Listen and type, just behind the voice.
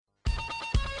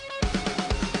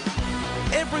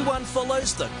everyone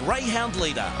follows the greyhound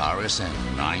leader. RSN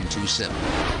 927.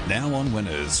 Now on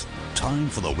Winners. Time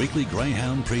for the weekly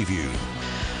greyhound preview.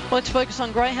 Let's focus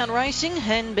on greyhound racing,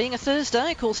 and being a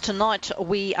Thursday, of course, tonight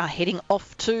we are heading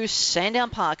off to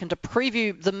Sandown Park, and to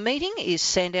preview the meeting is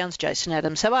Sandown's Jason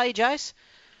Adams. How are you, Jace?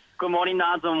 Good morning,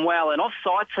 Nards. I'm well. And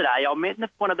off-site today, I met in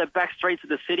one of the back streets of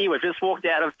the city. We've just walked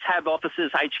out of TAB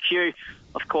offices HQ.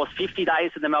 Of course, 50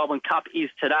 days of the Melbourne Cup is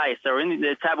today. So we're in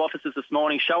the TAB offices this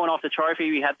morning showing off the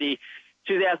trophy. We had the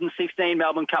 2016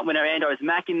 Melbourne Cup winner Andos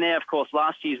Mack in there. Of course,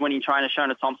 last year's winning trainer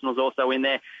Shona Thompson was also in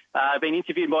there. Been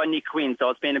interviewed by Nick Quinn.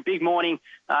 So it's been a big morning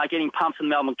getting pumped for the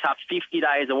Melbourne Cup, 50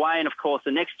 days away. And, of course,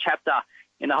 the next chapter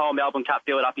in the whole Melbourne Cup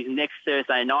build-up is next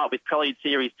Thursday night with Prelude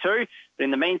Series 2. But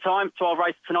in the meantime, 12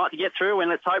 races tonight to get through,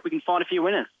 and let's hope we can find a few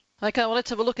winners. Okay, well,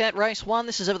 let's have a look at race 1.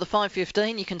 This is over the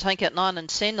 5.15. You can take out 9 and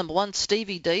 10. Number 1,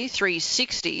 Stevie D,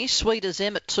 360. Sweet as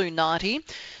M at 290.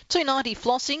 290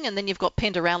 Flossing, and then you've got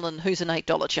Pender Allen, who's an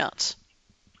 $8 chance.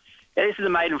 Yeah, this is a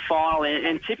maiden final,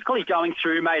 and typically going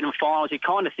through maiden finals, you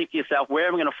kind of think to yourself, where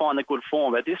am I going to find the good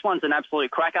form? But this one's an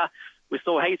absolute cracker. We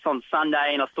saw heats on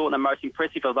Sunday, and I thought the most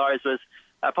impressive of those was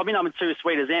probably number 2,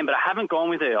 Sweet as M, but I haven't gone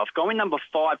with her. I've gone with number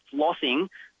 5, Flossing.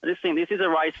 I just think this is a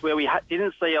race where we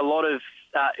didn't see a lot of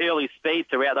early speed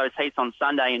throughout those heats on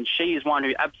Sunday, and she is one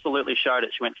who absolutely showed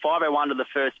it. She went 5:01 to the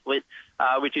first split,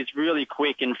 which is really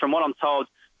quick. And from what I'm told,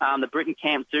 the Britain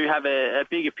camp do have a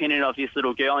big opinion of this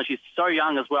little girl, and she's so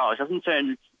young as well. She doesn't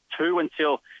turn 2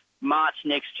 until March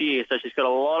next year, so she's got a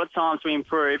lot of time to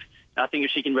improve. And I think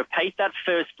if she can repeat that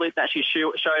first split that she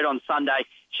showed on Sunday,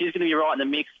 she's going to be right in the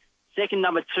mix. Second,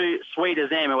 number 2, Sweet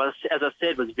as M, as I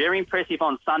said, was very impressive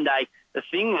on Sunday.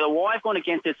 Why I've gone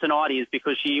against it tonight is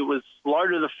because she was slow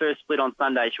to the first split on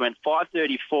Sunday. She went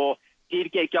 5:34,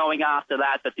 did get going after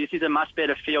that, but this is a much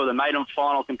better field, a maiden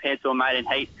final compared to a maiden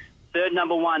heat. Third,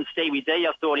 number 1, Stevie D.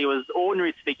 I thought he was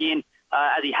ordinary to begin,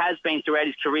 as he has been throughout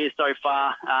his career so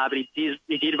far, but he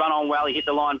did run on well. He hit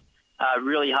the line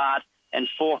really hard. And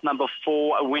fourth, number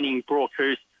 4, winning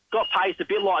Brookhouse. Got pace a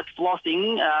bit like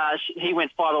Flossing. He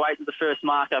went 5:08 to the first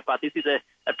marker, but this is a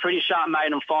pretty sharp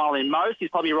maiden final in most. He's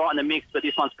probably right in the mix, but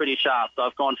this one's pretty sharp. So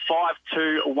I've gone 5,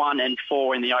 2, 1 and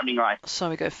 4 in the opening race. So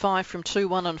we go 5 from 2,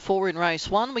 1 and 4 in race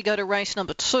 1. We go to race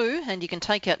number 2, and you can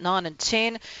take out 9 and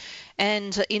 10.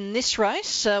 And in this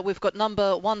race, we've got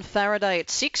number 1, Faraday at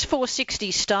 6,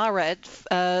 460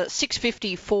 Starrad,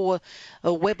 650 for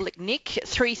Weblick Nick,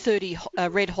 330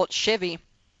 Red Hot Chevy,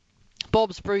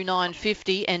 Bob's Brew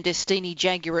 950, and Destiny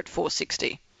Jaguar at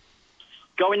 460.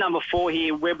 Going number 4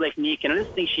 here, Weblick Nick, and I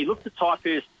just think she looked the type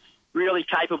who's really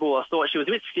capable. I thought she was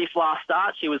a bit stiff last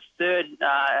start. She was third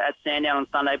at Sandown on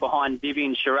Sunday behind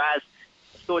Vivian Shiraz.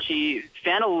 I thought she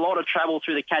found a lot of trouble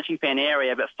through the catching pen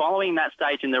area, but following that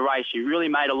stage in the race, she really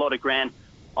made a lot of ground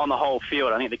on the whole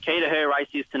field. I think the key to her race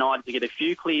is tonight is to get a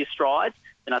few clear strides,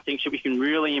 and I think we can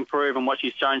really improve on what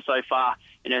she's shown so far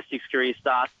in her 6 career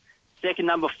starts. Second,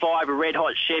 number 5, a Red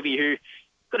Hot Chevy, who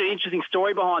got an interesting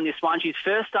story behind this one. She's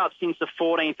first up since the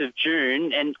 14th of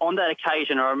June, and on that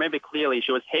occasion, I remember clearly,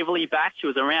 she was heavily backed. She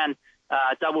was around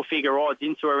double-figure odds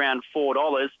into around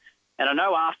 $4. And I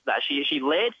know after that, she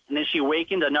led, and then she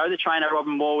weakened. I know the trainer,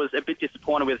 Robin Moore, was a bit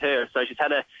disappointed with her. So she's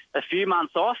had a few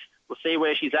months off. We'll see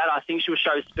where she's at. I think she'll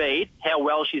show speed. How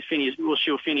well she'll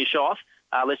finish off.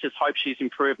 Let's just hope she's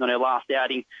improved on her last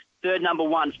outing. Third, number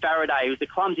 1, Faraday, who's a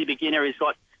clumsy beginner. He's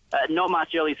got not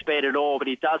much early speed at all, but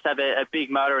he does have a big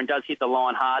motor and does hit the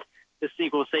line hard. Just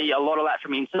think we'll see a lot of that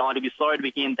from inside. He'll be slow to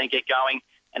begin, then get going.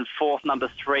 And fourth, number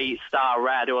 3, Star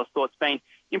Rad, who I thought's been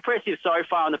impressive so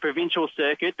far on the provincial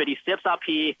circuit, but he steps up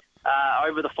here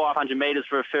over the 500 metres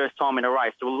for a first time in a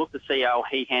race. So we'll look to see how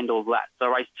he handles that. So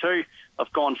race 2,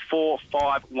 I've gone 4,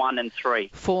 5, 1 and 3.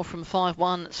 4 from 5,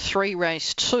 1, 3,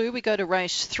 race 2. We go to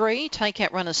race 3. Take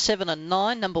out runners 7 and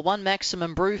 9. Number 1,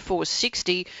 Maximum Brew,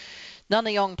 460.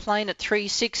 Nunayong Plain at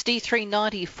 360,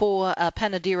 390 for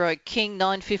Panadero King,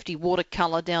 950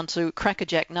 Watercolour down to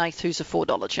Crackerjack Nath, who's a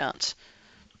 $4 chance.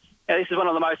 Yeah, this is one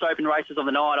of the most open races of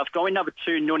the night. I've gone number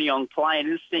 2, Nunayong Plain. I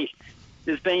just think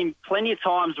there's been plenty of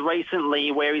times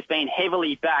recently where he's been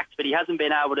heavily backed, but he hasn't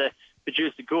been able to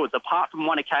produce the goods. Apart from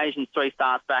one occasion, 3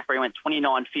 starts back, where he went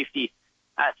 29.50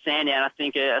 at Sandown. I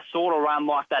think a sort of run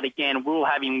like that again will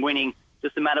have him winning,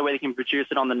 just a matter whether he can produce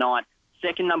it on the night.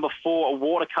 Second, number 4, a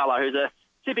Watercolour, who's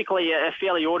typically a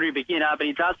fairly ordinary beginner, but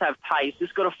he does have pace.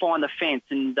 Just got to find the fence,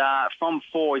 and from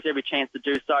 4, he's every chance to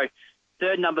do so.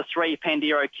 Third, number 3,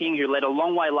 Pandero King, who led a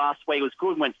long way last week, was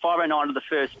good, went 5:09 to the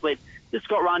first split. Just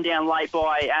got run down late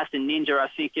by Aston Ninja. I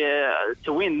think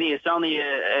to win this, only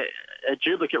a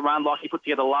duplicate run like he put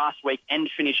together last week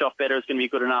and finish off better is going to be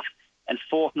good enough. And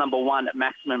fourth, number 1,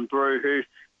 Maximum Brew, who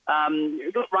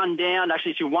Got run down.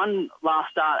 Actually, she won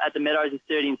last start at the Meadows in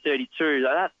 30-32. So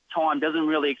that time doesn't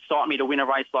really excite me to win a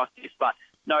race like this, but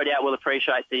no doubt we'll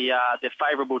appreciate the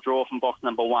favourable draw from box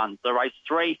number 1. So race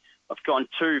 3, I've gone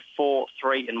 2, 4,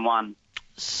 3 and 1.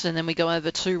 And then we go over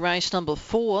to race number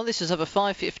 4. This is over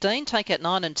 5.15. Take out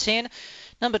 9 and 10.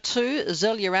 Number 2,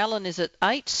 Zelia Allen is at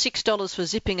 $8. $6 for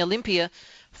Zipping Olympia.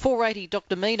 $4.80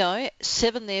 Dr. Mino.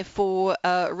 7 there for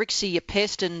Rixie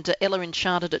Pest, and Ella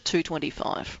Enchanted at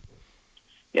 $2.25.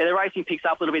 Yeah, the racing picks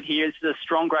up a little bit here. This is a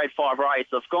strong grade 5 race.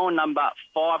 I've gone number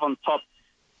 5 on top,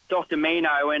 Dr.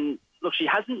 Mino, and look, she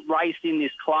hasn't raced in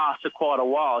this class for quite a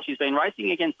while. She's been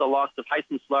racing against the likes of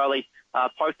Hasten Slowly,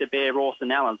 Poker Bear, Ross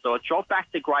and Allen. So a drop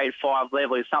back to grade 5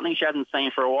 level is something she hasn't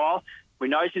seen for a while. We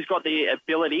know she's got the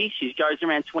ability. She goes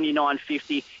around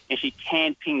 29.50 and she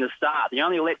can ping the start. The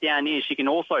only letdown is she can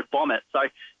also bomb it. So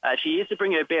she is to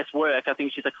bring her best work. I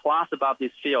think she's a class above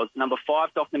this field. Number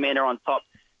 5, Dr. Mena on top.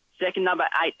 Second, number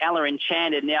 8, Ella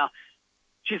Enchanted. Now,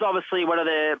 she's obviously one of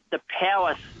the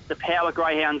power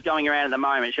greyhounds going around at the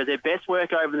moment. She has her best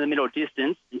work over the middle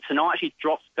distance, and tonight she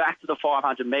drops back to the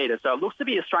 500 metres. So it looks to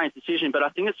be a strange decision, but I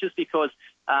think it's just because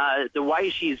the way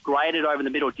she's graded over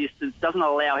the middle distance doesn't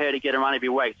allow her to get a run every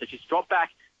week. So she's dropped back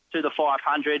to the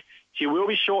 500. She will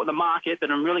be short in the market,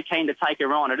 but I'm really keen to take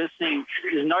her on. I just think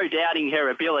there's no doubting her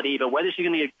ability, but whether she's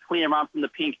going to get a clear run from the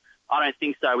pink, I don't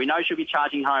think so. We know she'll be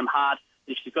charging home hard.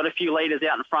 If she's got a few leaders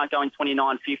out in front going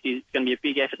 29.50, it's going to be a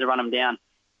big effort to run them down.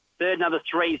 Third, number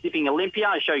 3, Zipping Olympia.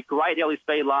 I showed great early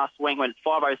speed last week, went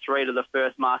 5.03 to the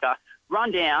first marker.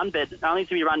 Run down, but only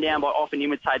to be run down by Often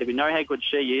Imitated. We know how good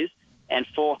she is. And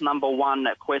fourth, number 1,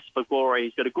 Quest for Glory.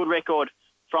 He's got a good record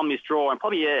from this draw and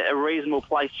probably a reasonable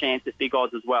place chance at big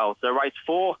odds as well. So race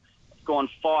 4, it's gone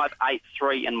 5, 8,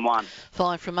 3 and 1.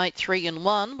 5 from 8, 3 and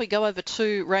 1. We go over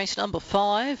to race number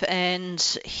 5, and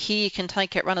here you can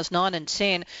take out runners 9 and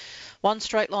 10. 1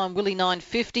 Straight Line Willie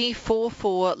 9.50, 4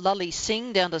 for Lully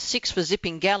Singh, down to 6 for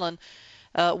Zipping Gallon.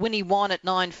 Winnie Wine at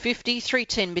 9.50,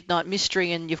 3.10 Midnight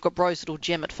Mystery, and you've got Bros Little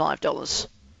Gem at $5.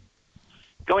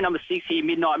 Going number 6 here,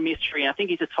 Midnight Mystery, and I think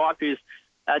he's a type who's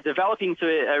developing to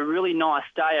a really nice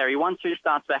stayer. He won 2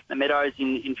 starts back in the Meadows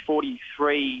in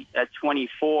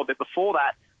 43.24, but before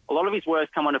that, a lot of his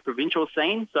work's come on a provincial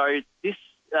scene. So this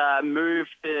move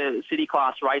to city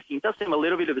class racing does seem a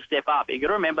little bit of a step up. You've got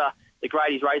to remember the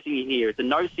grade he's racing in here. It's a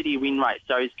no-city win race,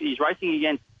 so he's racing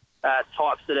against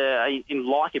types that are in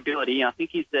likability, and I think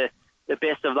he's the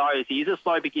best of those. He is a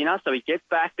slow beginner, so he gets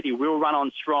back, but he will run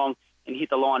on strong and hit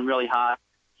the line really hard.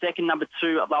 Second, number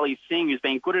 2, Lully Singh, who's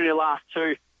been good at her last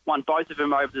 2, won both of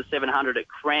them over the 700 at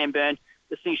Cranbourne.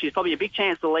 Just think she's probably a big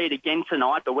chance to lead again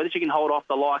tonight, but whether she can hold off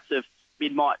the likes of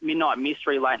Midnight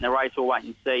Mystery late in the race, we'll wait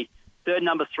and see. Third,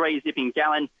 number 3, Zipping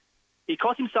Gallon. He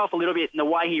cost himself a little bit in the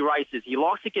way he races. He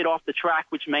likes to get off the track,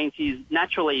 which means he's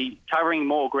naturally covering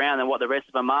more ground than what the rest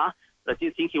of them are. But I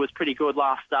did think he was pretty good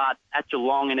last start at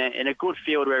Geelong in a good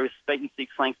field where he was beaten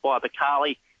 6 lengths by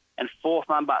Bacali. And fourth,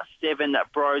 number 7,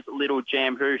 Bros Little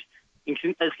Gem, who's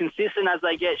as consistent as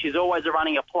they get. She's always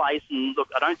running a place. And look,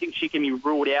 I don't think she can be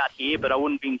ruled out here, but I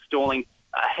wouldn't be installing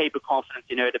a heap of confidence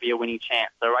in her to be a winning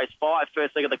chance. So race 5,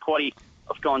 first leg of the quaddie,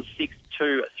 I've gone 6,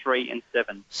 2, 3 and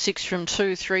 7. 6 from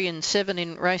 2, 3 and 7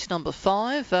 in race number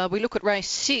 5. We look at race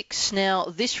 6. Now,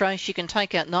 this race you can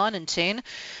take out 9 and 10.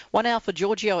 1 Alpha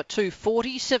Giorgio at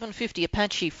 2.40, 7.50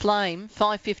 Apache Flame,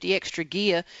 5.50 Extra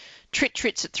Gear,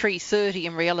 Trits at 3.30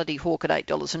 and Reality Hawk at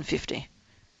 $8.50.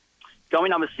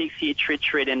 Going number 6 here,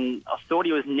 Trit, and I thought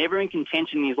he was never in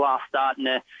contention in his last start.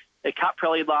 And the Cup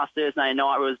Rally last Thursday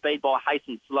night was beat by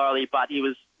Hasten Slowly, but he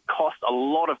was cost a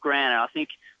lot of ground. And I think,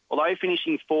 although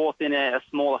finishing 4th in a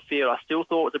smaller field, I still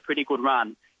thought it was a pretty good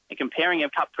run. And comparing a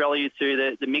Cup Rally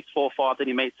to the mixed 4-5 that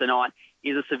he meets tonight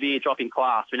is a severe drop in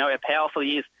class. We know how powerful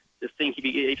he is. Just think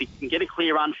if he can get a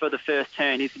clear run for the first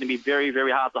turn, he's going to be very,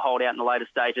 very hard to hold out in the later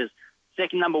stages.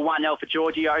 Second, number 1, Alpha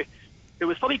Giorgio, who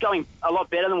was probably going a lot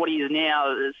better than what he is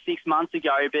now 6 months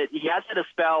ago, but he has had a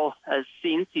spell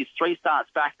since. He's 3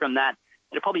 starts back from that.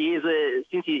 And it probably is,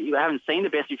 since you haven't seen the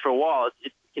best of him for a while,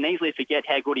 it can easily forget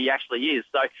how good he actually is.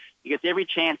 So he gets every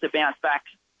chance to bounce back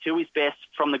to his best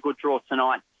from the good draw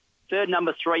tonight. Third,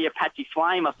 number 3, Apache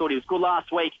Flame. I thought he was good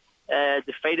last week.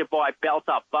 Defeated by Belt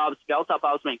Up Bubs. Belt Up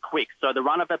Bubs went quick, so the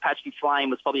run of Apache Flame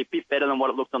was probably a bit better than what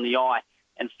it looked on the eye.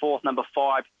 And fourth, number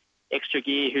 5, Extra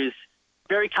Gear, who's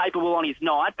very capable on his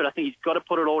night, but I think he's got to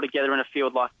put it all together in a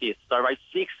field like this. So race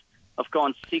 6, I've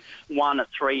gone 6, 1,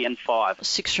 3 and 5.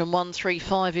 6 from 1, 3,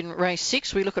 5 in race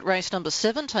 6. We look at race number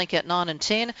 7, take out 9 and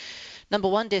 10. Number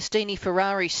 1, Destiny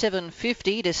Ferrari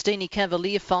 7.50, Destiny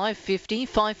Cavalier 5.50,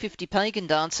 5.50 Pagan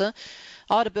Dancer.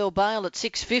 Idabel Bale at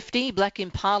 $6.50, Black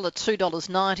Impala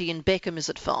 $2.90, and Beckham is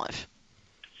at $5.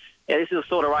 Yeah, this is a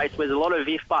sort of race where there's a lot of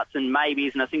if, buts and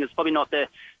maybes, and I think it's probably not the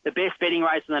best betting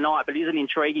race of the night, but it is an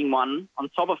intriguing one. On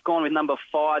top, I've gone with number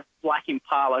 5, Black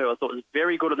Impala, who I thought was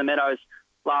very good at the Meadows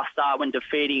last start when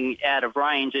defeating Out of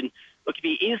Range. And look, if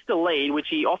he is the lead, which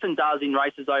he often does in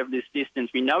races over this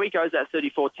distance, we know he goes at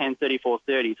 34.10,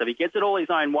 34.30. So if he gets it all his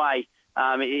own way,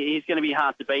 he's going to be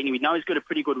hard to beat. And we know he's got a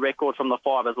pretty good record from the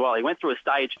 5 as well. He went through a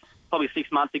stage probably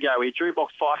 6 months ago where he drew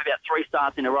box 5 about 3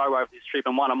 starts in a row over this trip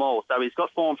and won them all. So he's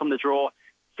got form from the draw.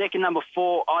 Second, number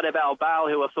 4, Idabel Bale,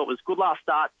 who I thought was good last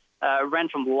start. Ran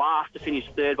from last to finish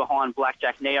 3rd behind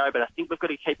Blackjack Neo, but I think we've got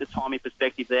to keep the time in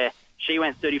perspective there. She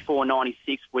went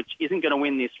 34.96, which isn't going to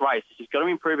win this race. She's got to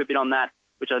improve a bit on that,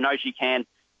 which I know she can.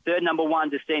 Third, number 1,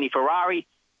 Destiny Ferrari.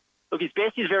 Look, his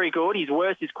best is very good. His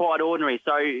worst is quite ordinary,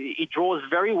 so he draws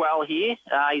very well here.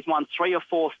 He's won 3 or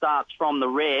 4 starts from the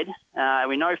red.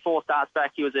 We know 4 starts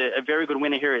back he was a very good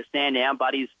winner here at Sandown,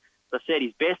 but as I said,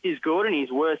 his best is good and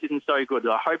his worst isn't so good.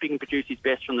 I hope he can produce his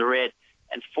best from the red.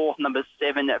 And 4th, number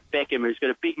 7, Beckham, who's got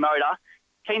a big motor.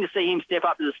 Keen to see him step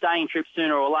up to the staying trip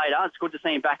sooner or later. It's good to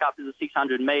see him back up to the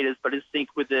 600 metres, but I just think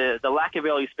with the lack of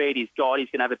early speed he's got, he's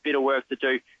going to have a bit of work to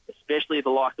do, especially if the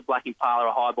likes of Black Impala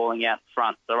are highballing out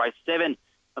front. So race 7,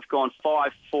 I've gone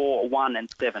 5, 4, 1 and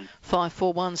 7. 5,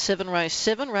 4, 1, 7, race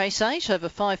 7. Race 8 over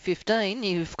 5.15.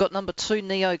 You've got number 2,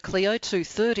 Neo Cleo,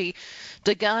 2.30.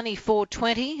 Degani,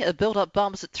 4.20. Built-up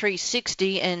bumps at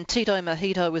 3.60. And Tito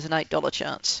Mojito was an $8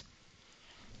 chance.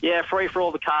 Yeah, free for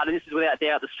all the card. This is without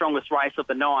doubt the strongest race of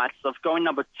the night. So I've gone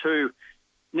number 2,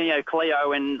 Neo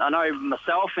Cleo, and I know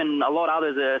myself and a lot of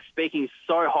others are speaking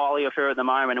so highly of her at the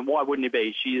moment, and why wouldn't it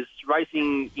be? She's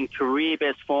racing in career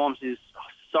best form. She's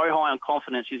so high on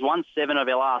confidence. She's won 7 of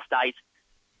her last 8,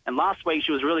 and last week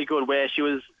she was really good where she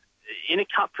was in a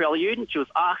cup prelude and she was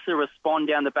asked to respond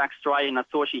down the back straight, and I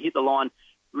thought she hit the line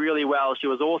really well. She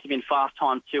was awesome in fast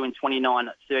time too in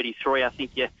 29.33. I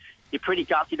think you're pretty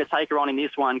gutsy to take her on in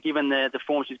this one, given the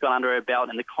form she's got under her belt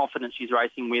and the confidence she's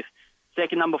racing with.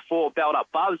 Second, number 4, Belt Up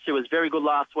Bubs, who was very good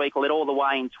last week, led all the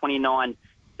way in 29.35.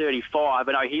 I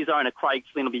know his owner, Craig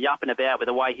Flynn, will be up and about with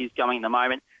the way he's going at the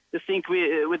moment. Just think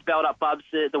with Belt Up Bubs,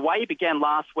 the way he began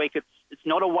last week, it's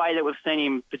not a way that we've seen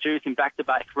him produce in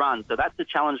back-to-back runs. So that's the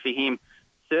challenge for him.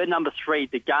 Third, number 3,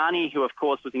 Degani, who, of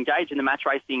course, was engaged in the match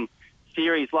racing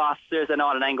series last Thursday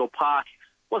night at Angle Park.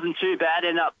 Wasn't too bad,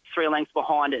 ended up 3 lengths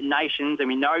behind at Nations, and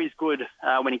we know he's good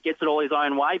when he gets it all his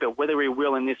own way, but whether he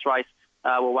will in this race,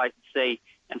 we'll wait and see.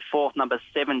 And 4th, number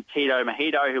 7, Tito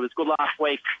Mojito, who was good last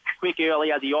week, quick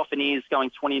early as he often is,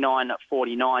 going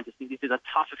 29.49. Just think this is a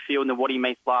tougher field than what he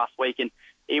meets last week, and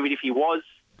even if he was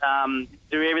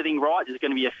do everything right, there's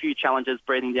going to be a few challenges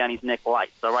breathing down his neck late.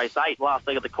 So race 8, last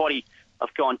leg of the quaddie,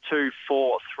 I've gone 2,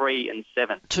 4, 3 and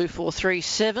 7. 2, 4, 3,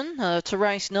 7. To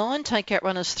race 9, take out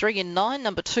runners 3 and 9.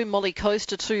 Number 2, Molly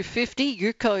Coaster, 250.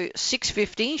 Yuko,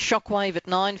 650. Shockwave at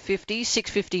 950.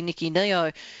 650, Nikki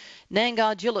Neo.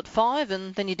 Nangar Jill at 5,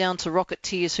 and then you're down to Rocket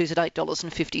Tears, who's at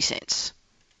 $8.50.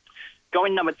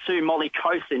 Going number 2, Molly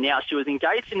Coaster. Now, she was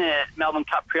engaged in the Melbourne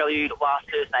Cup prelude last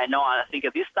Thursday night. I think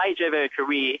at this stage of her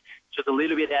career, she was a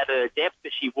little bit out of her depth,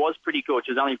 but she was pretty good.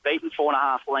 She was only beaten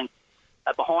 4.5 lengths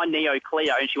behind Neo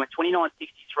Cleo, and she went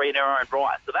 29.63 in her own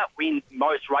right. So that wins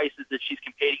most races that she's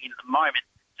competing in at the moment.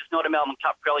 Just not a Melbourne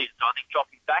Cup prelude. So I think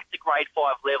dropping back to grade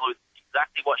 5 level is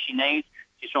exactly what she needs.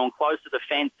 She's drawn close to the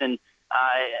fence, and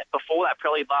before that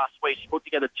prelude last week, she put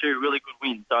together 2 really good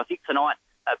wins. So I think tonight,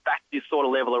 back to this sort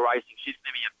of level of racing, she's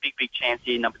going to be a big chance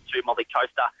here. Number 2, Molly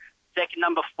Coaster. Second,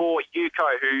 number 4,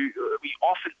 Yuko, who we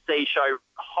often see show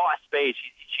high speed.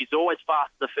 She's always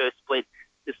fast at the first split.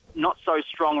 Just not so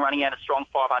strong running out a strong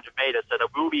 500 metres, so they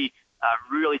will be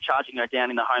really charging her down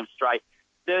in the home straight.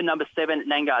 Third, number 7,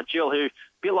 Nangar Jill, who, a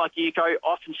bit like Yuko,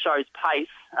 often shows pace.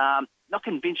 Not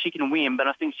convinced she can win, but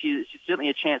I think she's certainly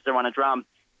a chance to run a drum.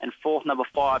 And 4th, number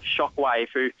 5, Shockwave,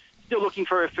 who still looking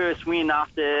for her first win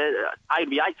after 8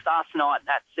 starts tonight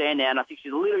at Sandown. I think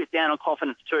she's a little bit down on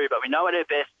confidence too, but we know at her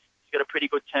best she's got a pretty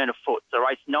good turn of foot. So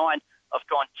race 9, I've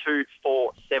gone 2,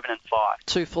 4, 7 and 5.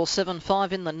 2, 4, 7,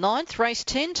 5 in the 9th. Race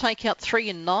 10, take out 3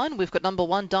 and 9. We've got number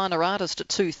 1, Dinah Artist at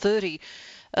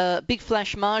 2.30. Big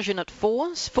Flash Margin at 4.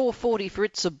 4.40 for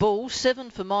It's a Bull. 7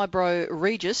 for My Bro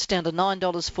Regis. Down to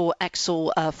 $9 for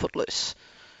Axel Footloose.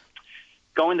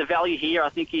 Going the value here, I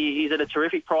think he's at a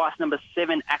terrific price. Number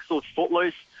 7, Axel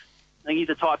Footloose. I think he's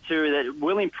a type 2 that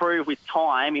will improve with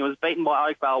time. He was beaten by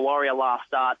Oakvale Warrior last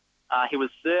start. He was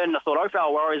third, and I thought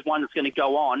Oakvale Warrior is one that's going to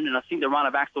go on, and I think the run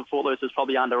of Axel Footloose is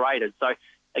probably underrated. So,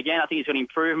 again, I think he's got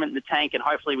improvement in the tank, and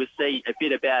hopefully we'll see a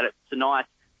bit about it tonight.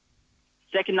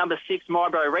 Second, number 6,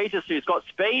 Marlborough Regis, who's got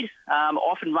speed,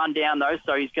 often run down though,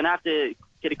 so he's going to have to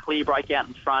get a clear break out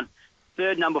in front.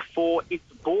 Third, number 4, It's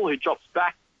the Bull, who drops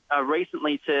back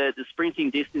recently to the sprinting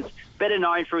distance. Better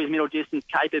known for his middle distance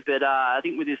caper, but I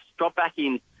think with his drop back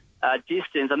in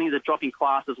distance, I think he's a drop in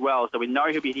class as well, so we know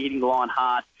he'll be hitting the line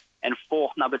hard. And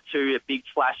fourth, number 2, a Big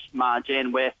Flash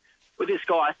Margin, where with this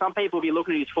guy, some people will be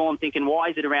looking at his form thinking, why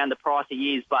is it around the price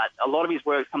he is? But a lot of his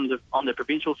work comes on the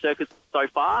provincial circuits so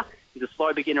far. He's a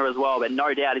slow beginner as well, but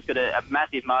no doubt he's got a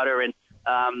massive motor, and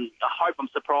I hope I'm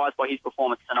surprised by his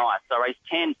performance tonight. So race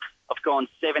 10, I've gone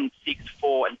 7, 6,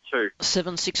 4 and 2.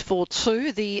 7, 6, 4,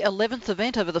 2. The 11th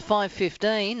event over the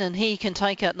 5:15, and he can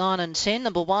take out 9 and 10.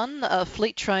 Number 1,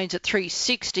 Fleet Trades at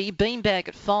 360, Beanbag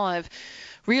at 5.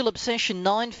 Real Obsession,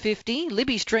 $9.50.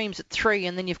 Libby's Dreams at 3,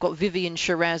 and then you've got Vivian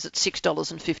Shiraz at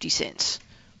 $6.50.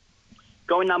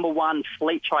 Going number 1,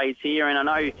 Fleet Trades here, and I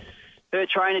know her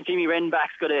trainer, Jimmy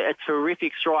Renback's got a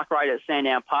terrific strike rate at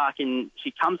Sandown Park, and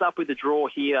she comes up with a draw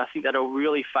here. I think that'll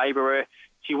really favour her.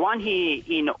 She won here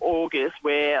in August,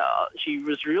 where she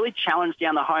was really challenged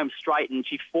down the home straight, and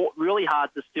she fought really hard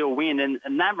to still win,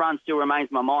 and that run still remains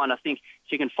in my mind. I think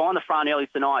she can find the front early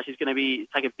tonight. She's going to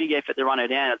take a big effort to run her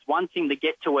down. It's one thing to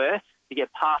get to her. To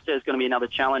get past her is going to be another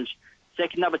challenge.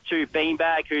 Second, number 2,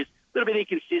 Beanbag, who's a little bit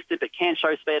inconsistent but can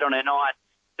show speed on her night.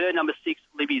 Third, number 6,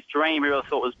 Libby's Dream, who I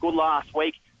thought was good last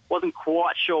week. Wasn't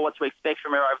quite sure what to expect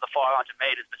from her over the 500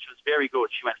 metres, but she was very good.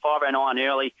 She went 5:09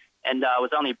 early and was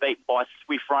only beaten by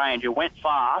Swift Range, who went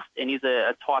fast and is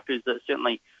a type who's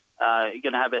certainly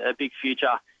going to have a big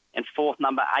future. And fourth,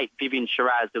 number 8, Vivian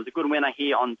Shiraz. There was a good winner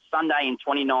here on Sunday in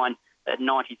 29 at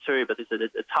 92, but this is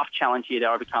a tough challenge here to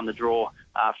overcome the draw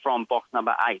from box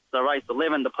number 8. So race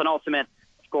 11, the penultimate,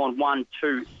 gone 1,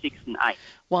 2, 6 and 8.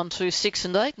 1, 2, 6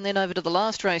 and 8, and then over to the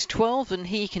last race, 12, and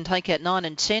he can take out 9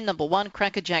 and 10. Number 1,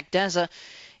 Crackerjack Dazza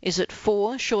is at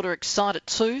 4, Shorter Excite at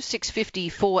 2,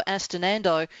 6.50 for Aston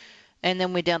Ando, and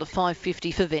then we're down to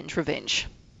 5.50 for Venge Revenge.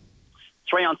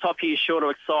 3 on top here, Shorter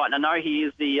Excite, and I know he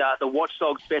is the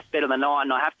Watchdog's best bet of the night,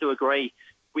 and I have to agree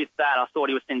with that. I thought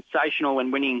he was sensational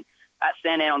when winning at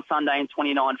Sandown on Sunday in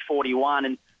 29.41,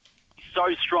 and so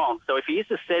strong. So if he is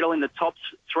to settle in the top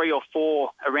 3 or 4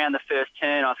 around the first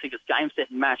turn, I think it's game, set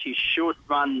and match. He should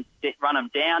run him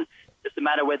down. Just a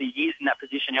matter whether he is in that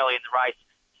position early in the race.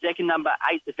 Second, number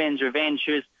 8, Defends Revenge,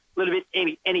 who's a little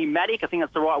bit enigmatic. I think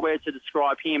that's the right word to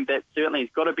describe him, but certainly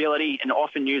he's got ability and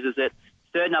often uses it.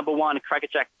 Third, number 1,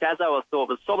 Crackerjack Dazzo, I thought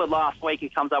was solid last week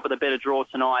and comes up with a better draw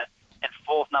tonight. And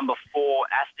fourth, number 4,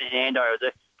 Aston Ando, is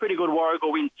a pretty good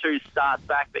Warrigal win 2 starts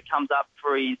back, but comes up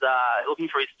for his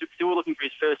still looking for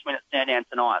his first win at Sandown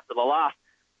tonight. So the last,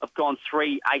 I've gone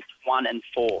 3, 8, 1 and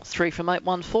 4. 3 from 8,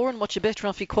 1, 4, and what's your best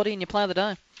run for your quaddie and your play of the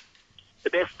day? The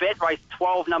best bet, race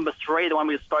 12, number 3, the one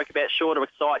we spoke about, Shorter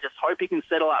Excite. Just hope he can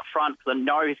settle up front because I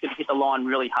know he's going to hit the line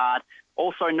really hard.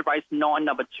 Also in race 9,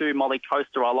 number 2, Molly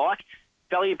Coaster, I like.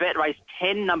 Value bet, race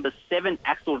 10, number 7,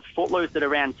 Axel Footloose at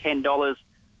around $10.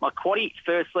 My quaddie,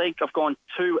 first leg, I've gone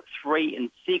 2, 3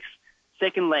 and 6.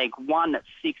 Second leg, 1,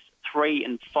 6, 3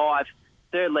 and 5.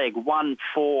 Third leg, 1,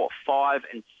 4, 5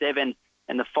 and 7.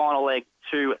 And the final leg,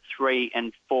 2, 3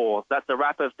 and 4. That's a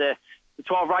wrap of the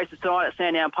 12 races tonight at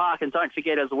Sandown Park. And don't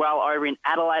forget as well, over in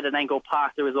Adelaide at Angle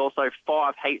Park, there is also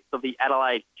 5 heats of the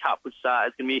Adelaide Cup, which is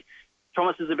going to be,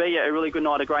 promises to be a really good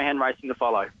night of greyhound racing to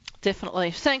follow.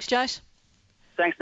 Definitely. Thanks, Jace.